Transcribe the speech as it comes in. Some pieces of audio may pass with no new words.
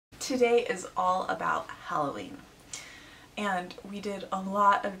Today is all about Halloween. And we did a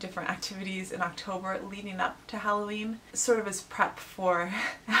lot of different activities in October leading up to Halloween, sort of as prep for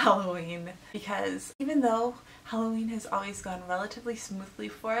Halloween, because even though Halloween has always gone relatively smoothly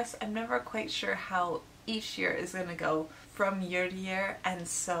for us, I'm never quite sure how each year is going to go from year to year, and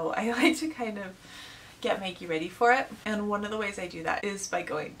so I like to kind of get Maggie ready for it. And one of the ways I do that is by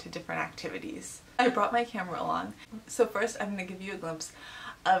going to different activities. I brought my camera along, so first I'm going to give you a glimpse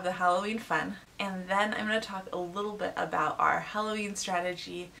of the Halloween fun, and then I'm going to talk a little bit about our Halloween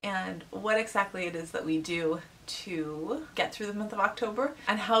strategy and what exactly it is that we do to get through the month of October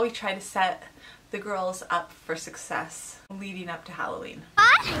and how we try to set the girls up for success leading up to Halloween.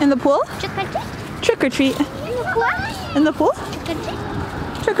 In the pool? Trick or treat. Trick or treat. In the pool? In the pool? Trick or treat.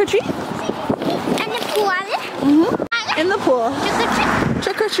 Trick or treat. In the pool? Mm-hmm. In the pool. Trick or treat.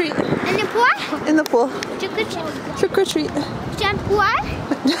 Trick or treat. In the pool? In the pool. Trick or treat. Trick or treat. Jump pool?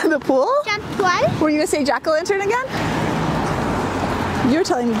 The pool? Jump pool? Were you gonna say jack-o'-lantern again? You were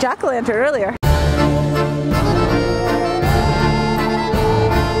telling me jack-o'-lantern earlier.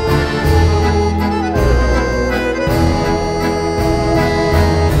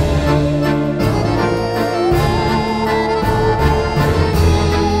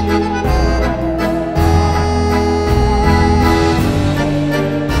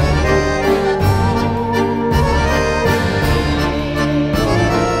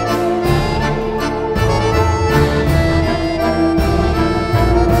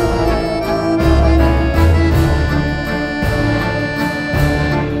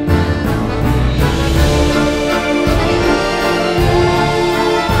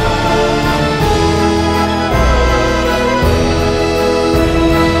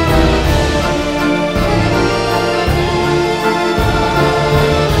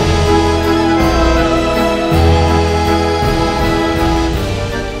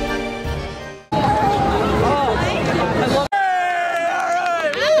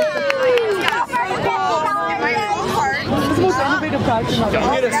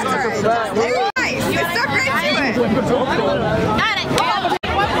 Nice. You stuck right to it. Got it.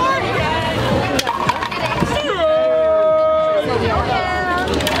 One more.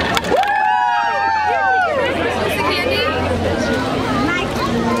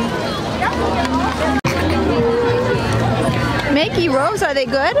 Maggie, Rose, are they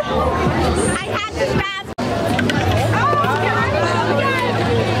good? I had to pass.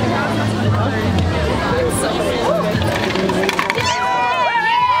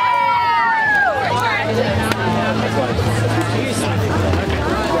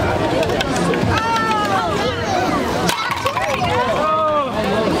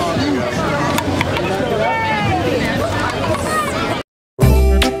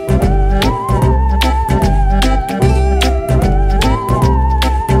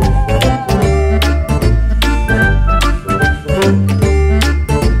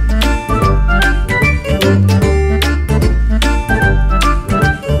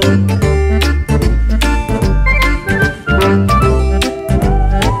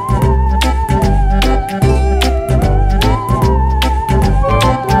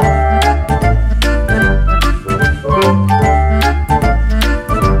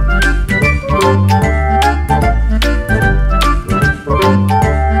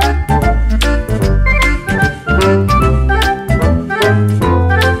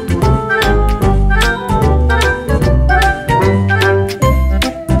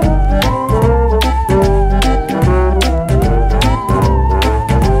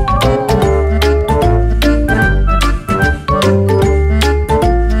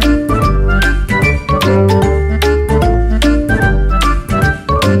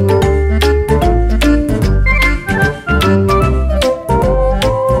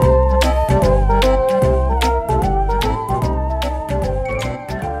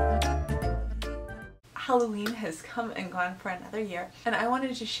 Halloween has come and gone for another year, and I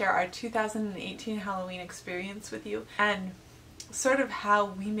wanted to share our 2018 Halloween experience with you and sort of how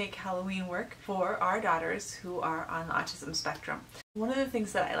we make Halloween work for our daughters who are on the autism spectrum. One of the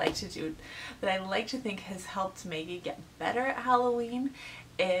things that I like to do, that I like to think has helped Maggie get better at Halloween,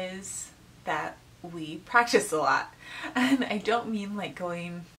 is that we practice a lot. And I don't mean like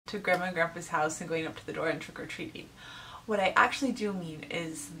going to Grandma and Grandpa's house and going up to the door and trick-or-treating. What I actually do mean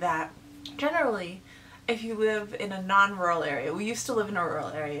is that generally, if you live in a non-rural area, we used to live in a rural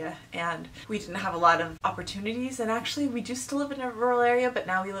area and we didn't have a lot of opportunities, and actually we do still live in a rural area, but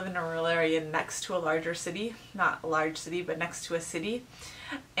now we live in a rural area next to a larger city. Not a large city, but next to a city.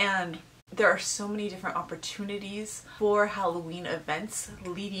 And there are so many different opportunities for Halloween events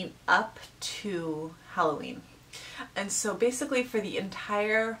leading up to Halloween. And so basically for the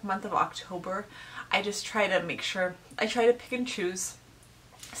entire month of October, I just try to make sure, I try to pick and choose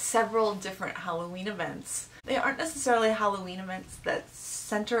several different Halloween events. They aren't necessarily Halloween events that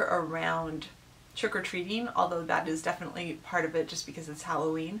center around trick-or-treating, although that is definitely part of it just because it's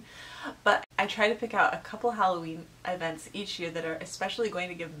Halloween. But I try to pick out a couple Halloween events each year that are especially going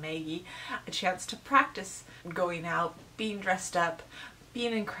to give Maggie a chance to practice going out, being dressed up,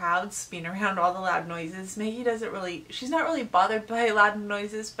 being in crowds, being around all the loud noises. Maggie doesn't really, she's not really bothered by loud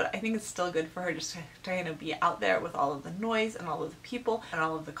noises, but I think it's still good for her just to kind of be out there with all of the noise and all of the people and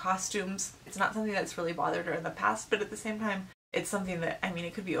all of the costumes. It's not something that's really bothered her in the past, but at the same time, it's something that, I mean,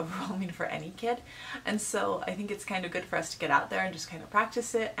 it could be overwhelming for any kid. And so I think it's kind of good for us to get out there and just kind of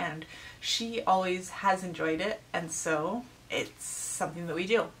practice it. And she always has enjoyed it. And so it's something that we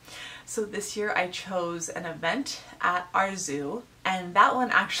do. So this year I chose an event at our zoo. And that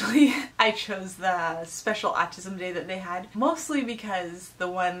one actually, I chose the special autism day that they had, mostly because the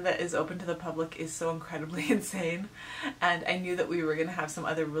one that is open to the public is so incredibly insane. And I knew that we were going to have some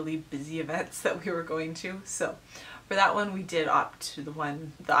other really busy events that we were going to. So for that one, we did opt to the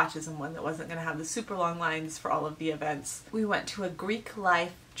autism one that wasn't going to have the super long lines for all of the events. We went to a Greek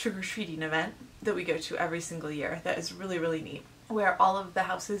life trick-or-treating event that we go to every single year that is really, really neat, where all of the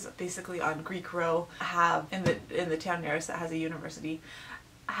houses basically on Greek Row have, in the town near us that has a university,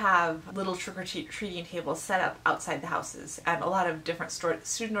 have little trick-or-treating tables set up outside the houses, and a lot of different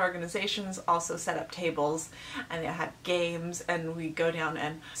student organizations also set up tables, and they had games, and we go down.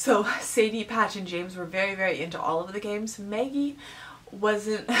 And so Sadie, Patch, and James were very, very into all of the games. Maggie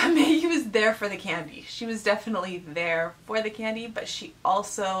wasn't. Maggie was there for the candy. She was definitely there for the candy, but she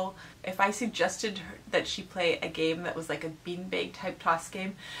also, if I suggested her that she play a game that was like a beanbag type toss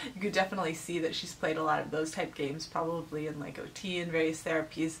game, you could definitely see that she's played a lot of those type games, probably in like OT and various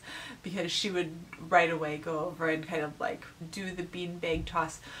therapies, because she would right away go over and kind of like do the beanbag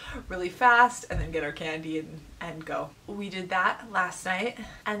toss really fast and then get her candy and go. We did that last night,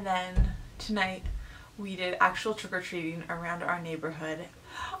 and then tonight we did actual trick-or-treating around our neighborhood.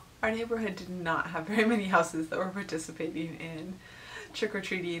 Our neighborhood did not have very many houses that were participating in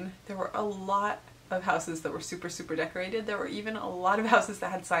trick-or-treating. There were a lot of houses that were super, super decorated. There were even a lot of houses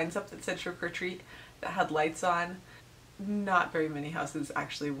that had signs up that said trick-or-treat, that had lights on. Not very many houses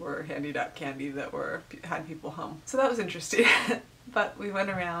actually were handing out candy that had people home. So that was interesting. But we went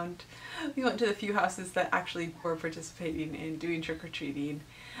around, we went to the few houses that actually were participating in doing trick-or-treating,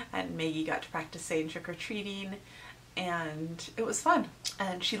 and Maggie got to practice saying trick-or-treating, and it was fun,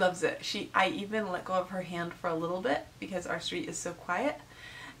 and she loves it. I even let go of her hand for a little bit because our street is so quiet,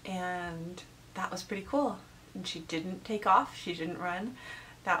 and that was pretty cool. And she didn't take off, she didn't run.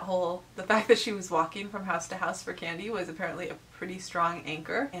 The fact that she was walking from house to house for candy was apparently a pretty strong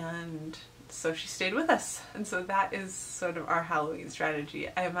anchor, and so she stayed with us. And so that is sort of our Halloween strategy.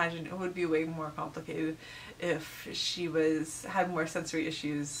 I imagine it would be way more complicated if she had more sensory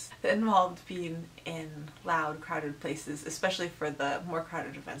issues that involved being in loud, crowded places, especially for the more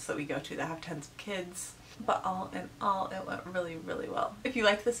crowded events that we go to that have tons of kids. But all in all, it went really, really well. If you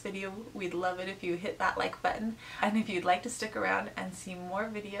liked this video, we'd love it if you hit that like button. And if you'd like to stick around and see more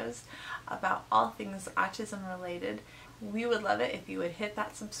videos about all things autism related, we would love it if you would hit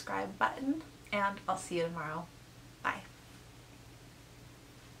that subscribe button. And I'll see you tomorrow. Bye.